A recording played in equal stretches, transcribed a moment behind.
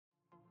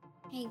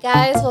Hey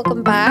guys,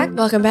 welcome back.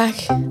 Welcome back.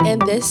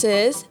 And this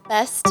is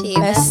Bestie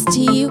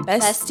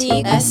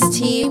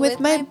with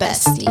my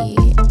bestie.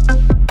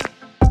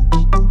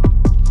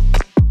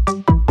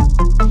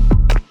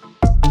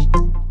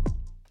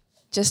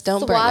 Just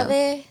don't burn them.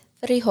 Suave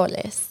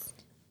frijoles.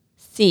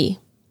 Sí.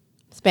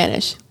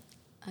 Spanish.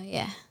 Oh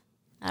yeah.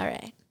 All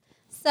right.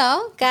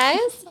 So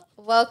guys,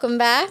 welcome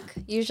back.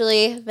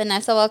 Usually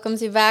Vanessa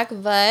welcomes you back,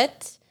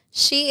 but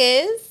she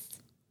is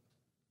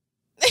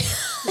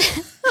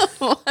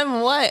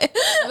I'm what?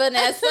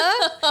 Vanessa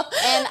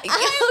and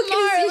I'm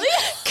Marly.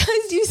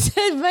 Because you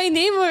said my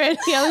name already.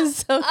 I was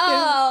so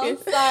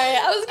confused. Sorry.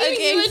 I was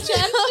giving you a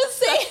chance to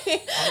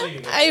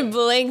say. I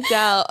blanked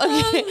out.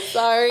 Okay.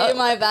 Sorry,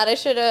 my bad. I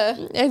should have.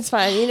 It's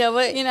fine. You know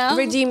what?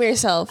 Redeem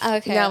yourself.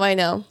 Okay. Now I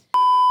know.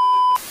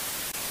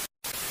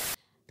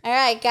 All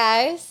right,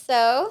 guys.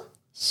 So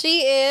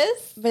she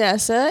is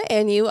Vanessa,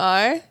 and you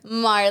are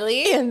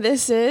Marly. And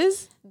this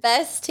is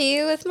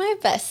Bestie with my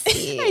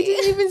bestie. I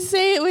didn't even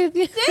say it with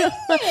you. Dang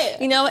it.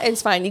 You know what?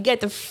 It's fine. You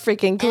get the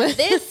freaking clue. And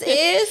this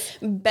is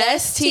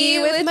Bestie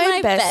with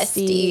my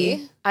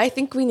bestie. I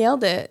think we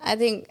nailed it. I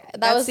think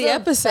that was the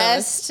episode.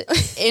 Best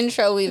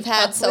intro we've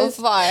had so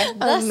far.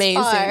 Amazing.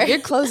 Thus far. You're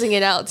closing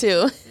it out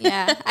too.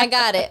 Yeah, I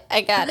got it.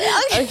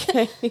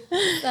 Okay.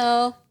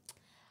 So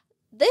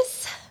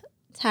this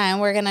time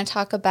we're going to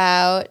talk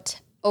about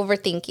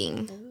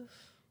overthinking.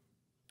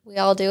 We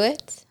all do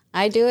it.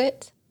 I do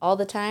it all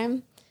the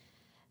time.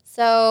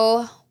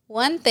 So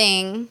one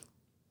thing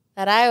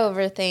that I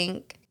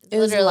overthink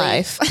is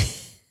literally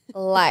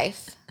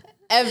life.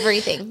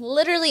 Everything.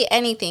 Literally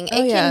anything.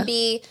 It can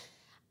be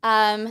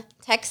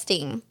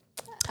texting.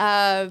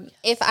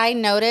 If I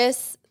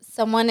notice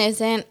someone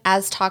isn't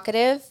as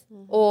talkative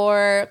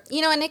or,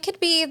 and it could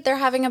be they're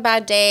having a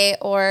bad day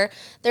or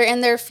they're in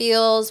their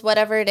feels,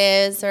 whatever it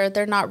is, or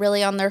they're not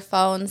really on their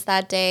phones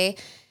that day.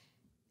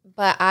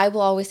 But I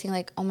will always think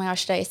like, oh my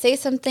gosh, did I say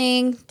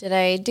something? Did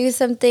I do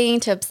something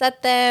to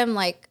upset them?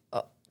 Like,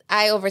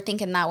 I overthink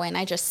in that way and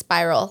I just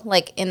spiral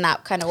like in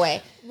that kind of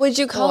way. Would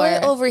you call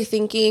it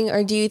overthinking,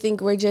 or do you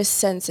think we're just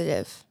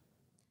sensitive?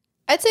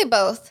 I'd say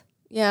both.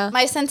 Yeah.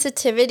 My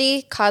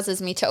sensitivity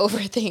causes me to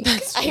overthink.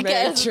 I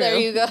guess. True. There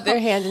you go. They're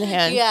hand in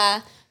hand.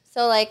 Yeah.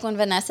 So like when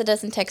Vanessa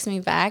doesn't text me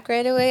back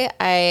right away,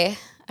 I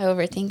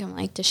overthink. I'm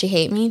like, does she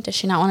hate me? Does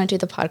she not want to do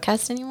the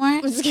podcast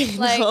anymore?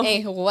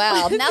 Hey,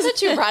 wow. Now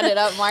that you brought it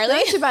up, Marly. Now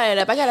that you brought it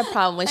up, I got a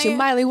problem with you.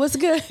 Miley was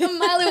good.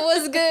 Miley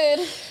was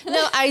good.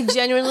 No, I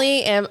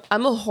genuinely am.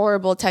 I'm a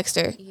horrible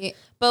texter. Yeah.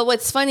 But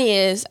what's funny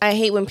is I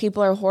hate when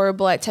people are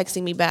horrible at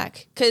texting me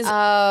back. Because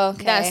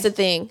that's the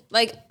thing.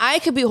 Like, I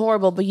could be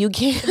horrible, but you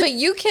can't. But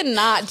you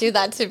cannot do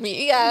that to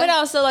me. Yeah. But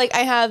also, like, I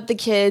have the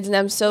kids, and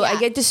I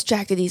get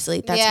distracted easily.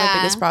 That's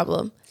my biggest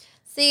problem.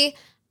 See,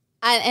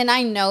 and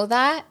I know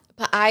that.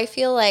 But I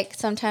feel like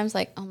sometimes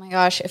like, oh my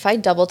gosh, if I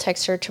double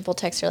text her, triple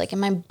text her, like,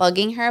 am I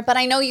bugging her? But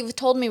I know you've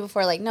told me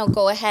before, like, no,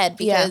 go ahead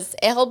because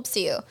it helps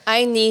you.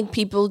 I need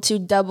people to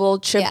double,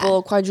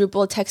 triple,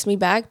 quadruple text me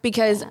back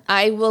because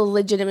I will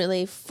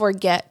legitimately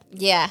forget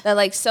that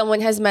like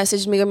someone has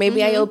messaged me, or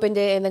maybe I opened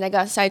it and then I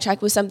got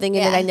sidetracked with something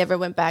and then I never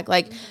went back.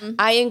 Like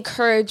I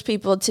encourage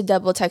people to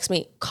double text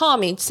me, call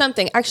me,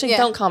 something. Actually,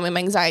 don't call me. My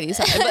anxiety's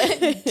high.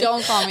 But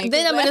don't call me.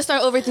 Then I'm going to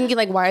start overthinking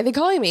like, why are they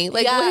calling me?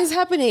 Like what is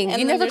happening? And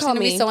you never call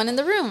me. Be someone in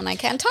the room and I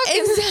can't talk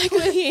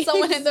to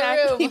someone in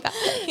the room.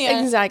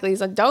 Exactly.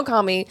 So don't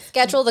call me.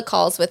 Schedule the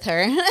calls with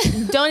her.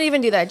 Don't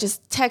even do that.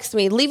 Just text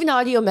me. Leave an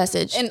audio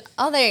message. And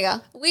there you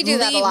go. We do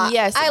that a lot.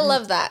 Yes. I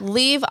love that.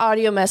 Leave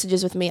audio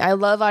messages with me. I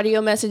love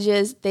audio messages.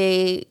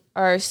 They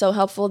are so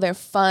helpful. They're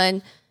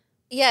fun.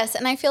 Yes,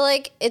 and I feel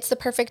like it's the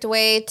perfect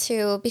way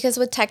to, because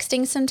with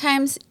texting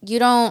sometimes you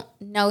don't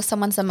know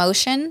someone's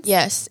emotions.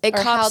 Yes, it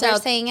or how they're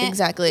out saying it.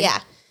 Exactly. Yeah.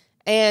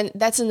 And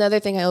that's another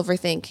thing I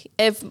overthink.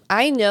 If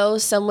I know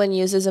someone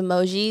uses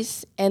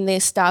emojis and they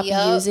stop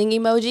using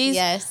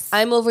emojis,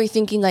 I'm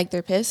overthinking like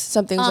they're pissed.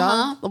 Something's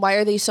wrong. Why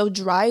are they so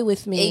dry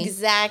with me?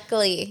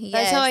 Exactly. Yes.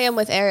 That's how I am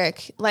with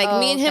Eric.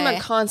 Like me and him are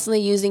constantly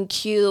using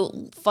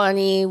cute,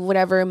 funny,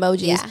 whatever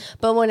emojis. Yeah.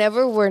 But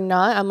whenever we're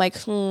not, I'm like,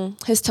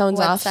 his tone's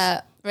off. What's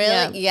up?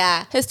 Really?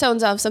 Yeah. His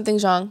tone's off.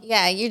 Something's wrong.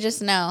 Yeah, you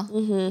just know.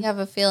 You have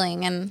a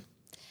feeling. And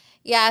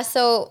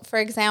so for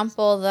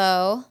example,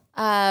 though,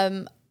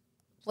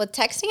 with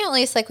texting, at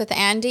least like with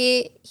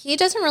Andy, he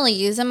doesn't really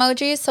use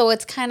emojis, so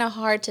it's kind of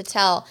hard to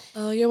tell.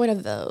 Oh, you're one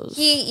of those.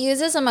 He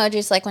uses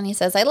emojis like when he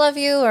says I love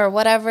you or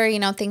whatever,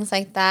 things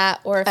like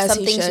that, or if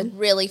something's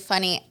really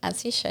funny,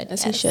 as he should.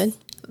 He should.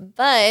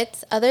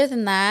 But other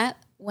than that,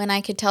 when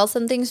I could tell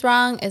something's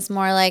wrong is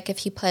more like if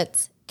he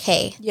puts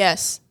K.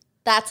 Yes.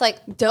 That's like,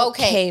 don't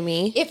K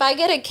me. If I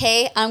get a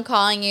K, I'm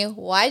calling you.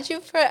 Why'd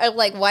you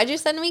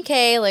send me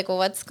K? Like,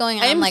 what's going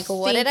on? I'm like,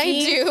 what did I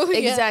do?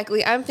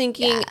 Exactly. I'm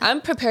thinking,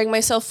 I'm preparing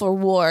myself for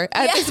war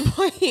at this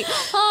point.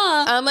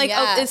 I'm like,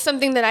 it's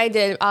something that I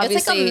did, obviously.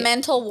 It's like a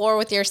mental war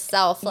with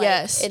yourself. Like,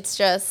 yes. It's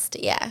just,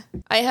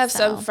 I have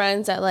some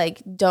friends that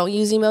like don't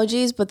use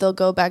emojis, but they'll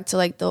go back to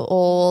like the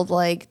old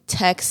like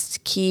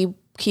text key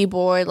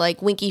keyboard,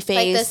 like winky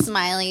face. Like the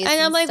smileys. And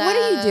I'm like, what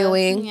are you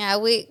doing? Yeah,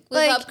 we've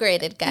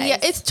upgraded, guys. Yeah,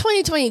 it's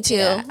 2022.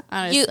 Yeah,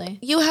 honestly.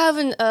 You have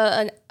an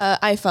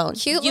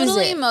iPhone. Cute little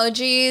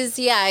emojis.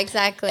 Yeah,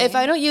 exactly. If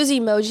I don't use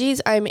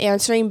emojis, I'm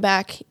answering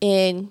back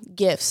in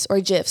GIFs or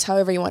GIFs,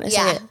 however you want to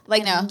say it.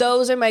 Like,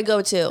 those are my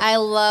go-to. I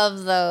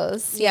love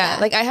those. Yeah.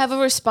 Like, I have a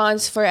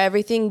response for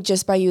everything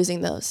just by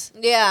using those.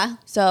 Yeah.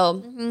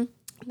 So...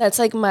 That's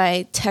like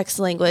my text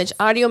language.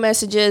 Audio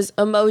messages,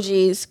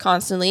 emojis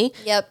constantly.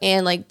 Yep.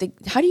 And like,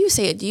 how do you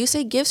say it? Do you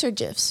say GIFs or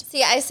GIFs?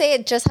 See, I say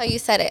it just how you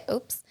said it.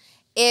 Oops.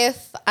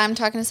 If I'm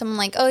talking to someone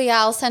like, oh yeah,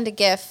 I'll send a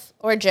GIF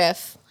or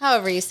GIF,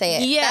 however you say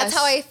it. Yes. That's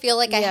how I feel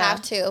like I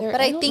have to. But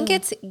I think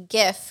it's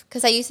GIF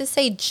because I used to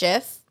say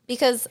GIF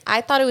because I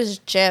thought it was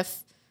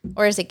GIF.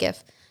 Or is it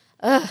GIF?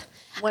 Ugh.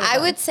 I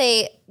would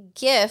say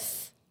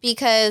GIF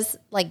because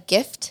like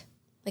gift.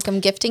 Like I'm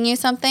gifting you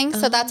something.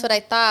 So that's what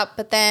I thought.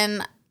 But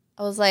then...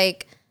 I was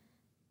like,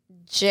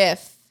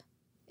 GIF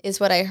is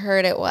what I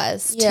heard it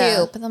was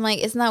too. But I'm like,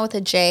 isn't that with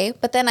a J?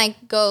 But then I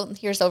go,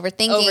 here's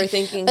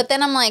overthinking. But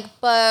then I'm like,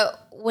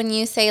 but when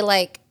you say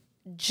like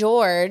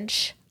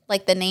George,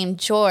 like the name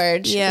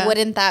George,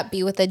 wouldn't that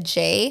be with a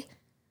J?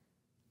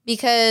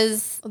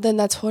 Because... Then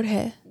that's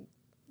Jorge.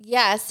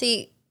 Yeah,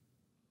 see.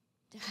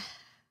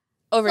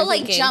 Overthinking. So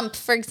like jump,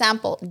 for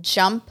example,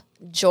 jump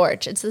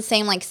George. It's the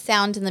same like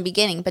sound in the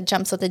beginning, but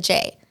jumps with a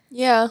J.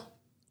 Yeah.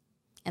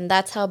 And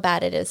that's how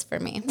bad it is for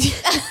me.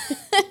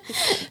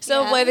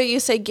 So whether you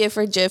say GIF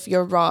or GIF,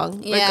 you're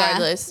wrong,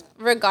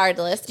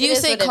 regardless. Do you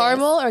say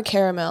caramel or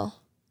caramel?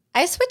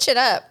 I switch it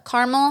up.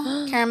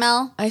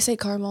 Caramel. I say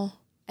caramel.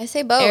 I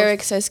say both.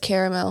 Eric says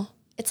caramel.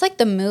 It's like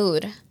the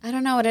mood. I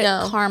don't know what it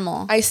is.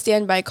 Caramel. I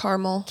stand by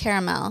caramel.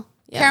 Caramel.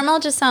 Yeah. Caramel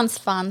just sounds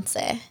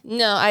fancy.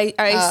 No,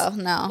 Oh,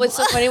 no. What's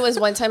so funny was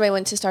one time I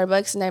went to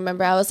Starbucks and I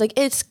remember I was like,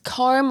 it's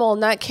caramel,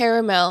 not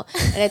caramel.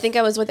 And I think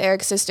I was with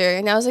Eric's sister.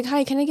 And I was like,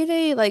 hi, can I get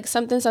a like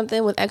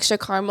something with extra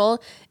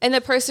caramel? And the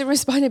person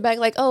responded back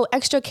like, oh,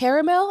 extra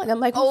caramel? And I'm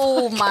like,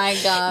 oh my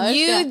gosh.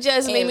 You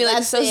just made me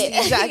like so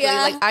exactly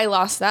like I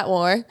lost that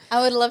war.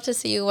 I would love to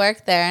see you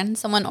work there and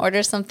someone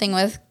orders something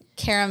with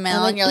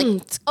caramel and you're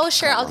like, oh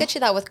sure, caramel. I'll get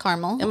you that with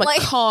caramel. I'm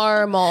like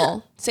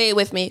caramel. Say it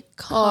with me.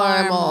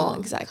 Caramel.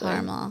 Exactly.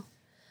 Caramel.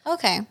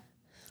 Okay.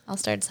 I'll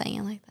start saying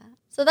it like that.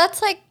 So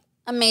that's like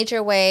a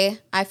major way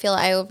I feel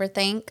I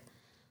overthink.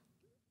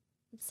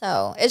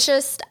 So it's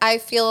just, I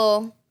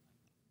feel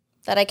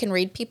that I can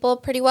read people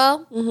pretty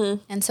well.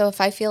 Mm-hmm. And so if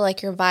I feel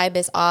like your vibe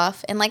is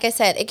off, and like I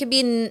said, it could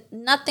be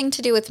nothing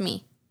to do with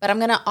me, but I'm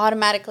going to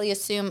automatically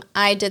assume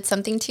I did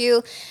something to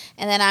you.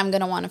 And then I'm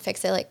going to want to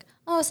fix it like,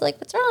 oh, so like,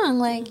 what's wrong?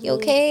 Like, you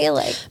okay?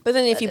 Like, but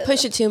then if you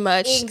push it too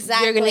much,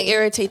 you're going to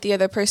irritate the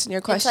other person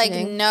you're questioning.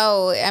 It's like,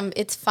 no,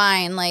 it's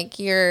fine. Like,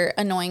 you're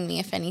annoying me,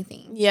 if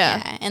anything.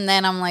 Yeah. And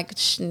then I'm like,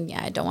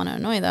 I don't want to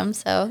annoy them.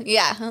 So,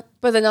 yeah.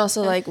 But then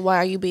also, like, why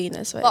are you being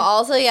this way? But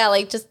also,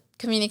 like, just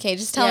communicate.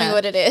 Just tell me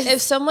what it is.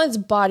 If someone's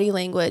body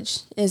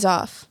language is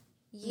off,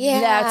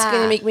 that's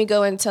going to make me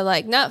go into,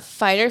 like, not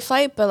fight or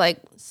flight, but, like,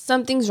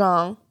 something's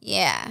wrong.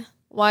 Yeah.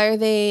 Why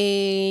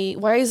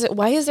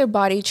is their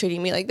body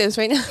treating me like this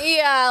right now?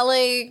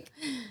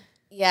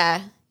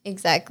 Yeah,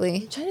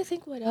 exactly. I'm trying to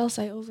think what else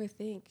I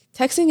overthink.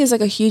 Texting is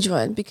like a huge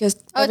one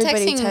because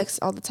everybody texts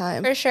all the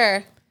time. For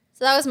sure.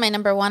 So that was my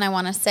number one I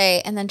want to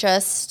say. And then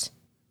just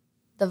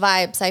the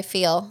vibes I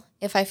feel.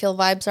 If I feel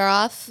vibes are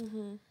off.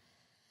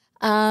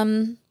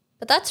 Mm-hmm.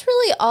 But that's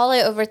really all I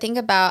overthink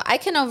about. I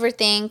can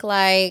overthink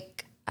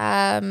like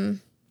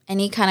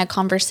any kind of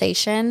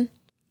conversation.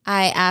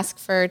 I ask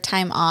for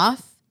time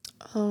off.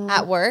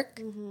 At work,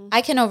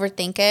 I can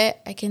overthink it.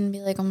 I can be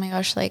like, oh my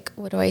gosh, like,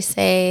 what do I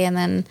say? And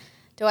then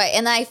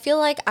and I feel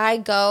like I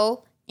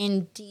go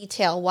in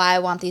detail why I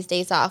want these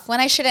days off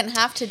when I shouldn't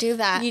have to do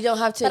that. You don't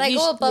have to. But I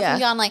go above and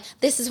beyond, like,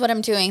 this is what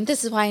I'm doing.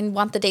 This is why I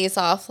want the days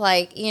off.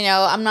 Like,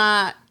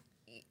 I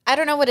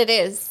don't know what it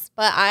is,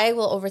 but I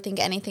will overthink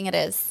anything it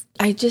is.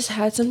 I just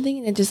had something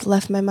and it just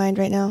left my mind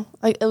right now.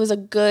 Like, it was a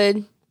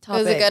good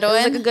topic. It was a good one? It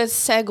was like a good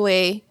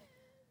segue.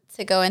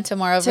 To go into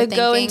more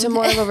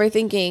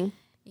overthinking.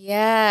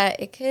 Yeah,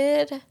 it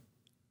could.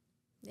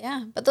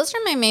 Yeah, but those are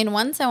my main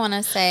ones I want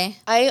to say.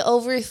 I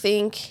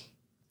overthink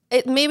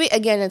it. Maybe,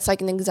 again, it's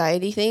like an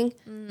anxiety thing,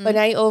 but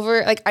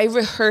I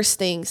rehearse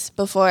things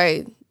before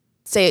I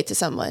say it to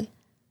someone.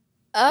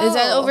 Oh. Is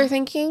that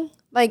overthinking?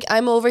 Like,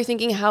 I'm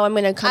overthinking how I'm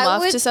going to come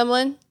off to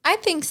someone? I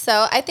think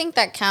so. I think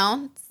that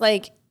counts.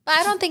 Like, but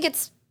I don't think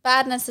it's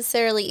bad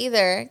necessarily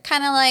either.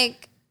 Kind of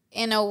like,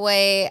 in a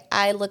way,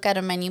 I look at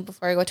a menu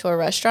before I go to a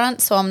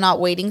restaurant, so I'm not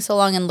waiting so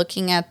long and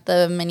looking at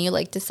the menu,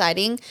 like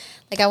deciding.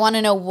 Like, I want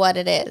to know what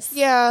it is.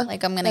 Yeah,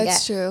 like I'm gonna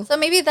that's get. True. So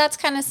maybe that's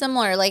kind of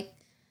similar. Like,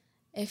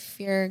 if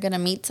you're gonna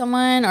meet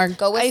someone or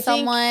go with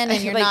someone,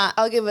 and you're not.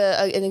 I'll give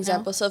an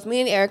example. So if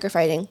me and Eric are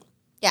fighting,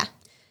 yeah,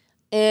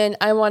 and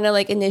I want to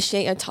like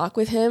initiate a talk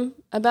with him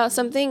about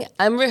something,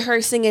 I'm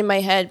rehearsing in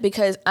my head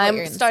because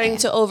I'm starting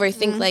to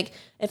overthink. Like,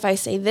 if I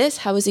say this,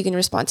 how is he going to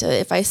respond to it?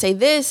 If I say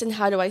this, and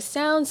how do I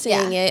sound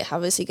saying it?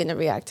 How is he going to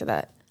react to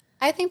that?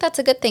 I think that's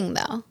a good thing,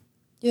 though.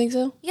 You think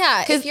so?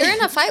 Yeah. If you're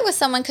in a fight with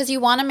someone because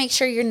you want to make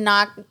sure you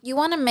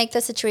want to make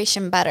the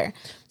situation better.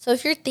 So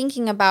if you're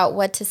thinking about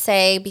what to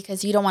say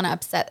because you don't want to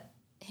upset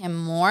him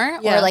more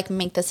or like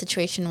make the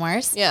situation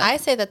worse, I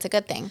say that's a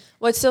good thing.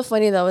 What's so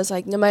funny though is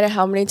like no matter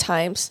how many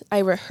times I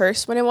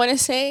rehearse what I want to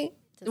say,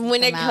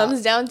 when it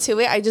comes down to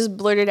it, I just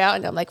blurt it out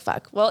and I'm like,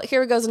 fuck. Well,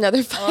 here goes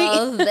another fight.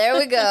 Well, there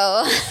we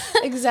go.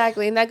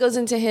 Exactly. And that goes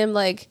into him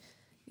like,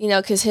 you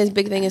know, because his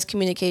big thing is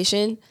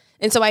communication.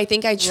 And so I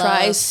think I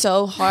try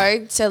so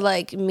hard to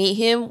like meet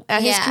him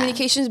at his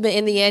communications, but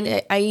in the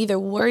end, I either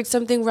word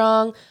something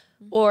wrong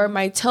or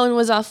my tone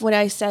was off when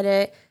I said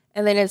it.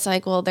 And then it's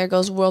like, well, there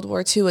goes World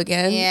War II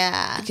again.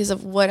 Yeah. Because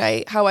of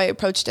how I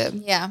approached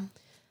him. Yeah.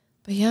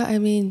 But yeah, I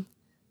mean,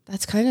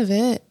 that's kind of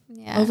it.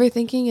 Yeah.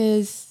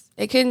 Overthinking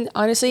it can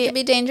honestly. It can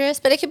be dangerous,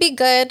 but it could be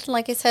good.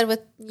 Like I said,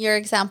 with your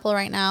example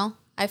right now,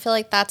 I feel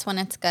like that's when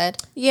it's good.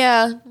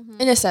 Yeah,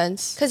 in a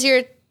sense. Because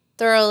you're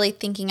thoroughly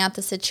thinking out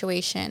the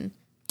situation.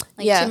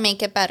 To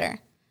make it better.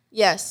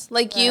 Yes.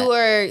 Like you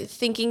were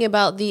thinking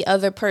about the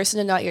other person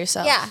and not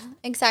yourself. Yeah,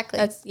 exactly.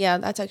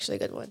 That's actually a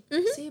good one.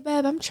 Mm-hmm. See,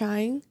 babe, I'm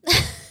trying.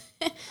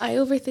 I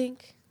overthink.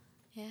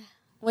 Yeah.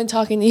 When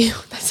talking to you.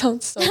 That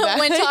sounds so bad.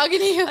 When talking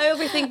to you. I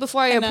overthink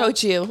before I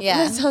approach you. Yeah.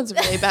 That sounds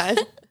really bad.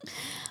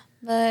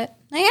 But,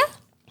 yeah.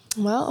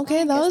 Well,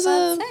 okay. That was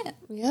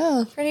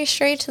it. Pretty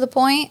straight to the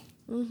point.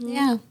 Mm-hmm.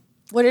 Yeah.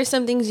 What are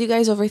some things you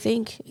guys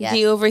overthink? Yes. Do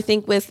you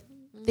overthink with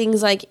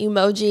things like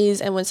emojis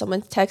and when someone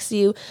texts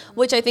you,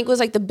 which I think was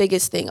like the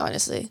biggest thing,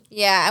 honestly.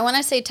 Yeah, I want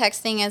to say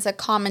texting is a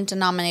common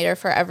denominator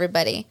for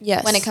everybody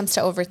when it comes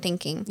to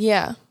overthinking.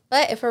 Yeah.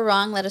 But if we're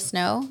wrong, let us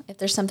know. If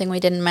there's something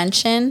we didn't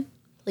mention,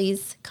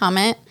 please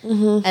comment.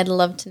 Mm-hmm. I'd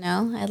love to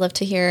know. I'd love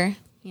to hear,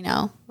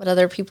 what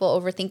other people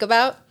overthink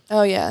about.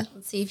 Oh, yeah.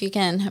 Let's see if you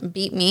can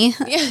beat me.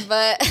 Yeah.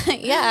 But,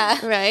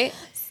 yeah. Right.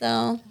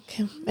 So.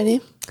 Okay,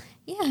 ready?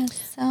 Yeah,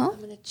 so. I'm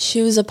going to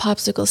choose a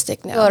popsicle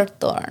stick now. Your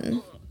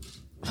turn.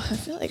 I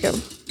feel like I'm.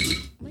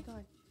 Oh my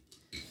god.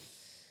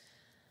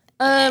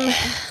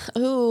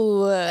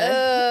 All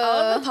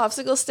of the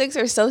popsicle sticks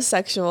are so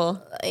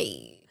sexual.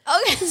 Okay.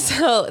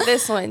 So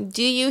this one.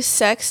 Do you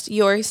sext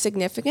your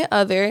significant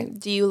other?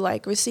 Do you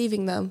like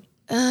receiving them?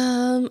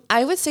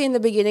 I would say in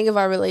the beginning of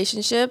our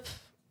relationship,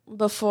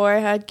 before I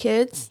had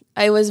kids,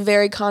 I was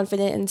very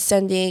confident in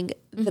sending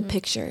the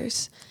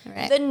pictures,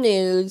 the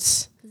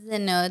nudes.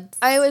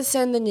 I would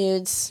send the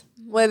nudes.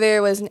 Whether it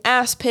was an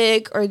ass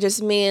pic or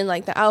just me in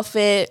like the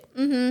outfit,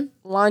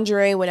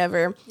 lingerie,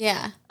 whatever.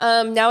 Yeah.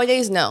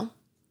 Nowadays, no.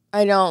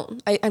 I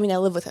don't. I mean, I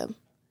live with him.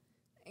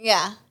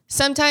 Yeah.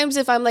 Sometimes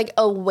if I'm like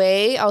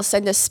away, I'll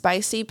send a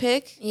spicy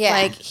pic. Yeah.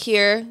 Like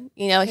here,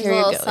 here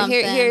you go.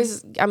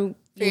 Here's for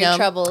your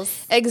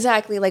troubles.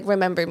 Exactly. Like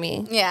remember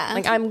me. Yeah.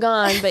 Like I'm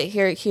gone, but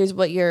here's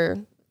what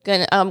I'm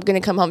gonna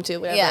come home to.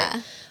 Whatever.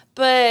 Yeah.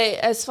 But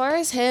as far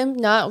as him,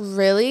 not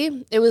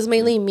really. It was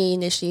mainly me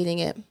initiating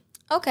it.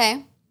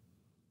 Okay.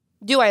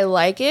 Do I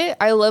like it?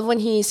 I love when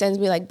he sends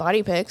me like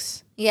body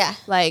pics. Yeah.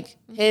 Like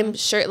him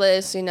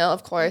shirtless,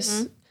 of course.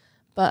 Mm-hmm.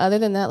 But other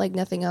than that, like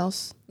nothing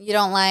else. You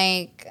don't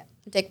like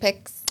dick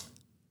pics?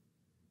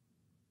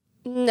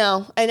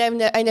 No, and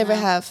I never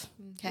have.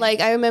 Okay. Like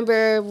I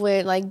remember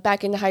when like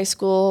back in high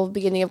school,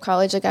 beginning of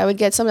college, like I would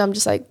get some and I'm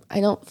just like,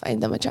 I don't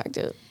find them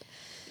attractive.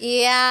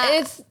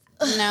 Yeah.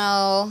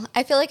 No.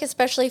 I feel like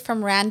especially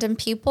from random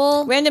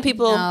people. No.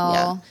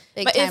 Yeah.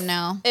 Big but time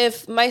no.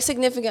 If my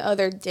significant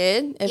other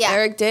did,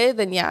 Eric did,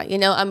 then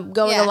I'm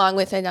going along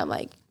with it and I'm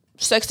like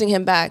sexting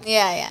him back.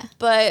 Yeah, yeah.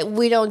 But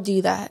we don't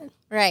do that.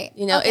 Right.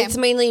 It's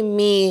mainly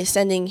me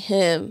sending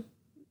him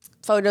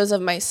photos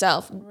of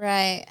myself.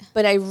 Right.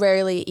 But I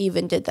rarely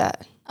even did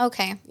that.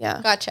 Okay.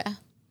 Yeah. Gotcha.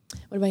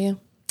 What about you?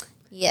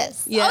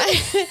 Yes. Yeah.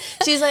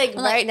 She's like,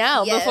 right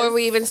now, before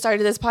we even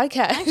started this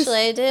podcast.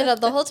 Actually, I did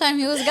the whole time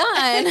he was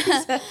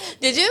gone.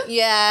 Did you?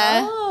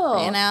 Yeah.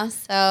 Oh.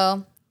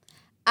 So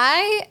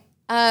I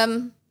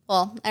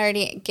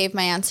already gave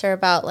my answer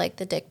about like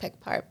the dick pic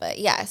part, but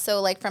yeah.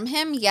 So like from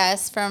him,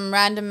 yes. From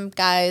random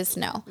guys,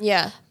 no.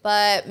 Yeah.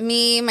 But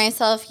me,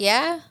 myself,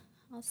 yeah.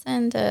 I'll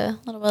send a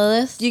little bit of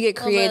this. You get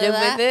creative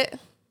with it?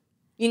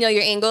 You know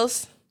your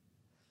angles?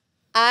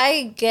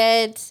 I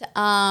get,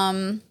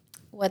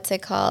 what's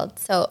it called?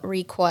 So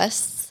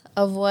requests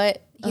of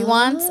what he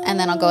wants, and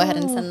then I'll go ahead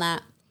and send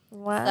that.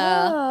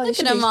 Wow. So look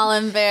at him all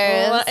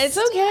embarrassed. Well, it's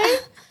okay.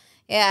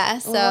 Yeah,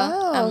 so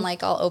I'm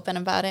like all open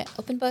about it.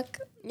 Open book.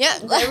 Yeah,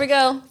 there we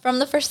go. From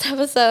the first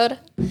episode.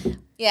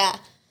 Yeah.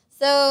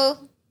 So,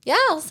 yeah,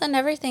 I'll send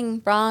everything.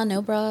 Bra,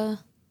 no bra.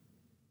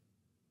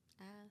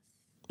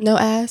 No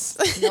ass.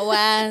 No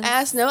ass.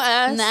 Ass, no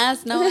ass.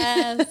 Ass, no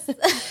ass.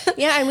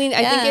 Yeah, I mean,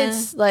 I think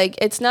it's like,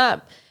 it's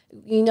not,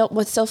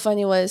 what's so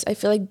funny was, I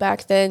feel like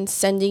back then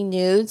sending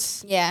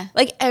nudes. Yeah.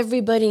 Like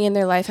everybody in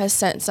their life has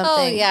sent something.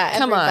 Oh, yeah,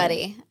 Come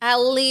everybody. On. At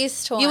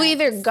least once. You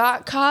either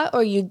got caught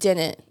or you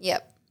didn't.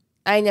 Yep.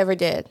 I never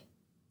did.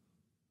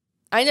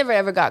 I never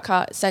ever got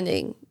caught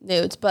sending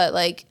nudes, but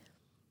like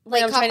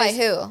caught by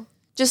who?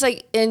 Just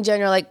like in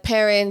general, like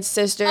parents,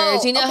 sisters,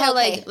 how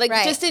right.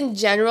 Just in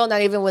general,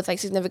 not even with like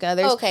significant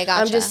others. Okay, gotcha.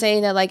 I'm just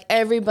saying that like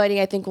everybody,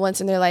 I think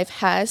once in their life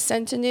has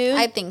sent a nude.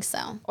 I think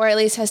so. Or at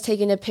least has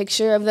taken a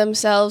picture of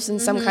themselves in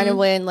some kind of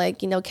way and like,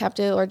 kept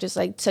it or just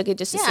like took it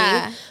just to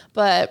see.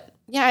 But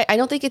yeah, I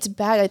don't think it's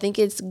bad. I think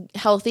it's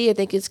healthy. I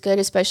think it's good,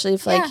 especially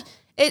if like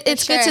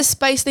it's good to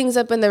spice things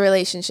up in the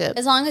relationship.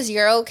 As long as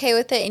you're okay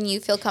with it and you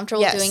feel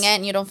comfortable doing it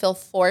and you don't feel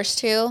forced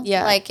to.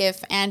 Yeah. Like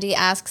if Andy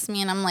asks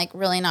me and I'm like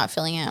really not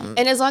feeling him.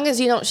 And as long as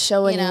you don't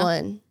show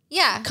anyone.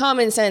 Yeah.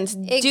 Common sense.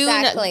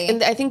 Exactly.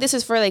 And I think this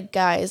is for like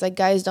guys. Like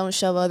guys don't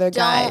show other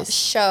guys. Don't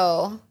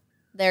show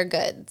their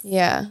goods.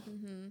 Yeah.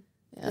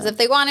 Because if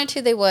they wanted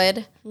to, they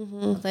would.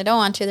 If they don't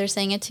want to, they're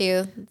saying it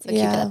too. So keep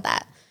it at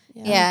that.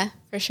 Yeah,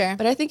 for sure.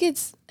 But I think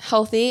it's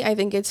healthy. I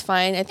think it's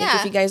fine. I think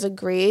if you guys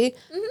agree,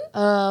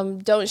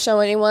 don't show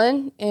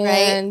anyone.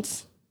 And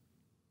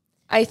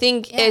I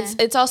think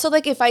it's also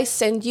like if I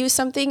send you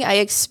something, I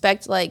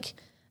expect like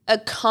a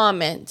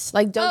comment.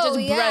 Like don't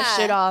just brush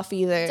it off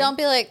either. Don't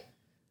be like,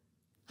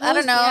 I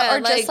don't know, or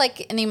just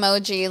like an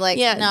emoji. Like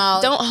no,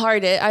 don't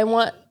heart it. I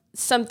want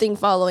something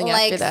following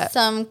after that. Like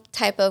some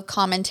type of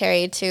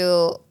commentary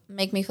to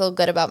make me feel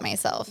good about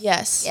myself.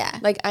 Yes. Yeah.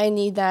 Like I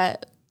need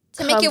that.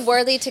 To make it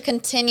worthy to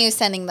continue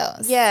sending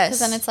those. Yes. Because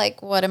then it's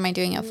like, what am I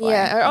doing it for?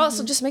 Yeah. Or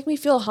also just make me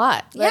feel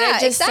hot. Like I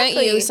just sent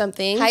you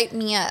something. Hype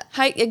me up.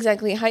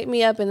 Exactly. Hype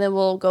me up and then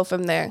we'll go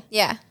from there.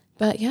 Yeah.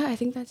 But yeah, I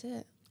think that's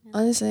it.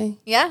 Honestly.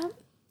 Yeah.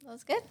 That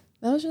was good.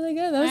 That was really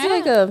good. That was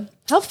really good.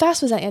 How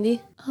fast was that,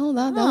 Andy? Oh,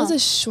 that was a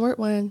short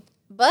one.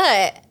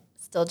 But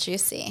still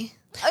juicy.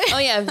 Oh,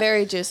 yeah.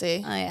 Very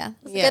juicy. Oh, yeah.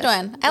 That's a good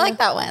one. I like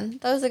that one.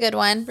 That was a good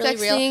one. Really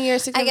real. Sexting your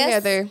significant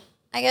other.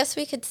 I guess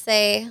we could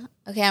say,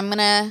 okay, I'm going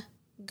to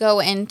go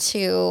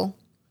into,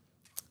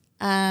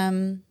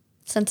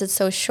 since it's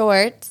so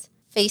short,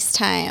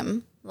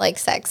 FaceTime, like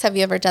sex. Have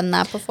you ever done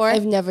that before?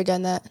 I've never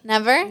done that.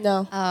 Never?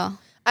 No. Oh.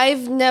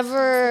 I've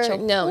never,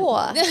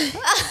 no.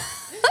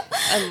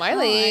 I'm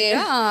Marly. Oh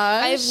my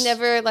gosh. I've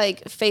never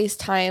like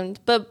FaceTimed,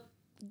 but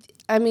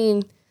I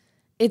mean,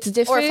 it's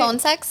different. Or phone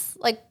sex,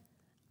 like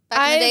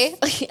back in the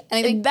day?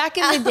 Anything? Back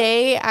in the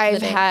day,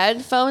 I've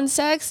had phone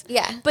sex.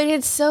 Yeah. But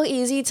it's so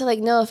easy to like,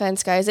 no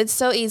offense, guys. It's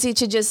so easy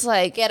to just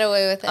like get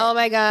away with it. Oh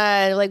my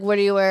God. Like, what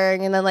are you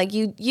wearing? And then like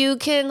you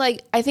can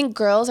like, I think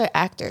girls are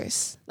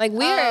actors. Like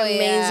we are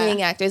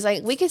amazing actors.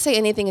 Like we could say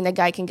anything and a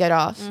guy can get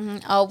off.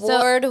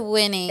 Award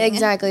winning.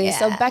 Exactly. Yeah.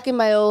 So back in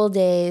my old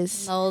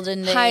days,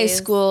 high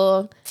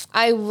school,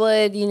 I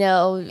would,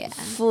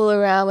 fool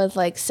around with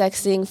like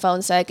sexting,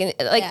 phone sex. And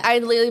like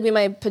I'd literally be in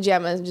my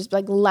pajamas and just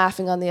like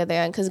laughing on the other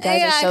end because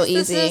guys are so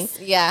easy.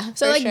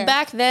 So like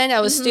back then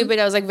I was stupid.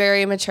 I was like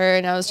very immature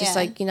and I was just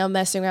like,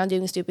 messing around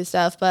doing stupid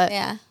stuff. But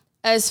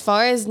as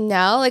far as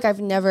now, like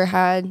I've never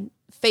had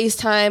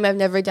FaceTime. I've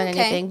never done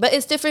anything. But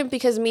it's different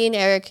because me and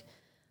Eric,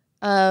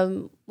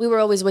 we were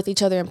always with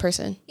each other in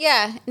person.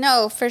 Yeah,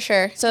 no, for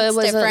sure. So it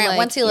was different. Like,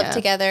 once you live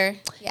together.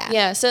 Yeah.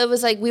 Yeah. So it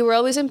was like we were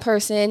always in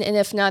person, and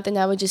if not, then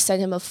I would just send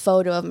him a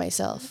photo of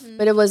myself.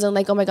 But it wasn't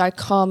like, oh my God,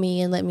 call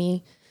me and let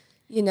me,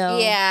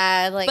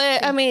 Yeah, like.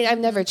 But I mean, I've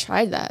never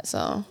tried that,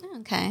 so.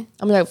 Okay.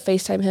 I'm gonna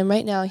FaceTime him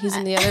right now. He's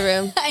in the other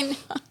room. I know.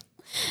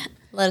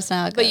 Let us know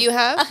how it goes. But you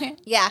have? Okay.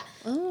 Yeah.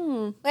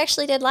 Oh. We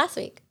actually did last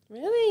week.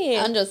 Really?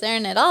 I'm just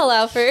airing it all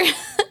out for.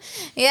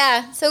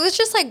 Yeah. So it was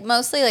just like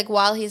mostly like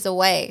while he's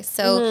away.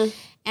 So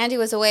Andy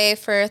was away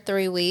for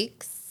 3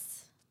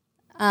 weeks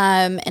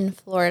in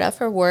Florida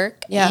for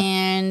work. Yeah.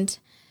 And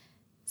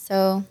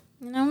so,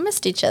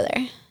 missed each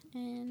other.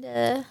 And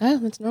yeah,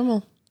 that's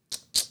normal.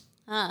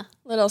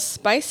 Little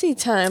spicy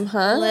time,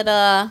 huh?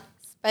 Little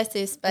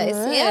spicy. Right.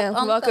 Yeah.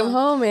 Welcome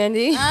home,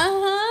 Andy.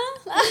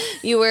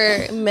 You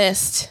were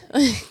missed.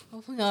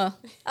 Oh.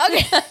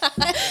 Okay.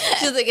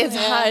 She's like, it's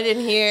hot in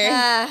here.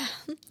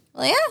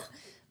 Well, yeah.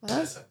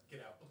 Well,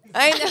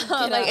 I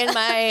know. Like in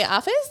my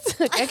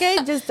office? Okay,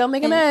 just don't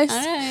make a mess. All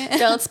right.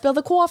 Don't spill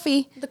the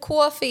coffee. The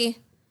coffee.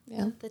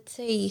 Yeah. The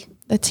tea.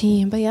 The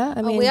tea. But yeah,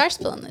 I mean. we are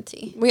spilling the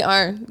tea. We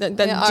are. The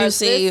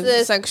juicy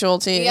sexual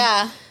tea.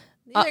 Yeah.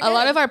 A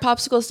lot of our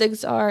popsicle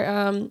sticks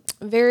are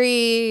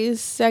very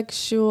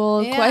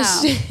sexual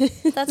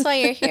questions. That's why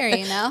you're here,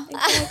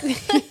 Exactly.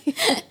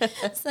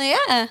 So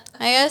yeah,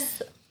 I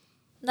guess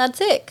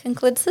that's it.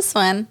 Concludes this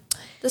one.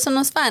 This one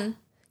was fun.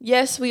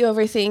 Yes, we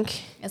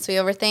overthink. Yes, we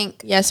overthink.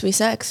 Yes, we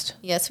sext.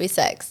 Yes, we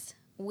sext.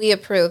 We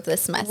approve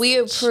this message. We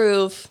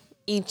approve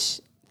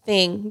each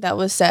thing that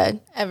was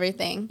said.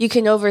 Everything. You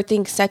can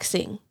overthink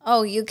sexting.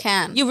 Oh, you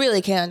can. You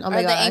really can. Oh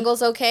my God. Are the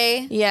angles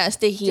okay? Yes.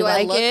 Did he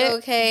like it? Do I look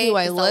okay? Do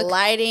I look? The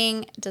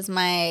lighting?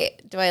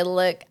 Do I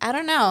look? I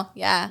don't know.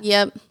 Yeah.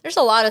 Yep. There's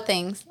a lot of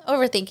things.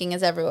 Overthinking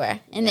is everywhere.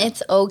 And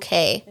it's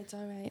okay. It's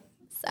all right.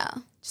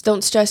 So. Just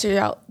don't stress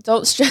yourself out.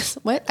 Don't stress.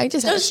 What? I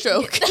just had a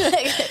stroke.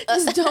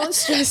 Just don't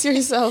stress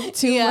yourself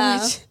too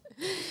much.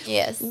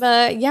 Yes.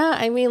 But yeah,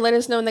 I mean, let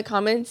us know in the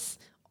comments.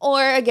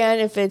 Or again,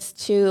 if it's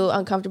too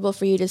uncomfortable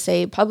for you to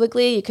say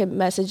publicly, you can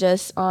message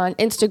us on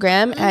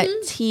Instagram at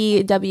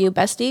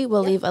TWBestie.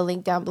 We'll leave a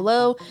link down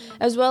below,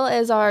 as well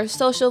as our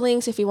social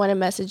links if you want to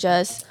message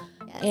us.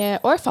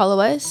 or follow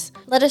us.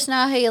 Let us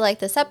know how you like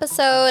this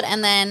episode,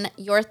 and then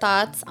your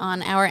thoughts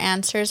on our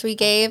answers we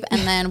gave,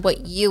 and then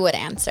what you would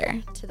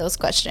answer to those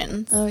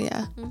questions. Oh,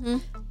 yeah. Mm-hmm.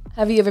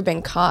 Have you ever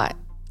been caught?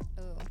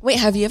 Ooh. Wait,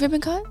 have you ever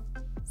been caught?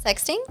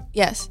 Sexting?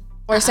 Yes.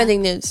 Or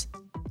sending nudes?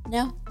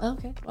 No.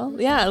 Okay. Well,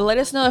 yeah. Let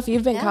us know if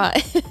you've been caught.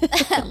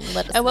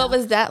 And what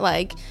was that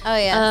like? Oh,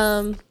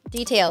 yeah.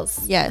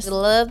 Details. Yes. We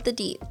love the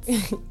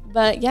deets.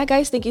 But yeah,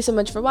 guys, thank you so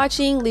much for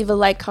watching. Leave a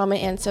like,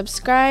 comment, and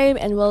subscribe,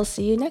 and we'll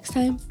see you next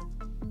time.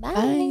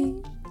 Bye.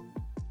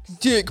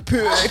 Dick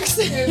pics.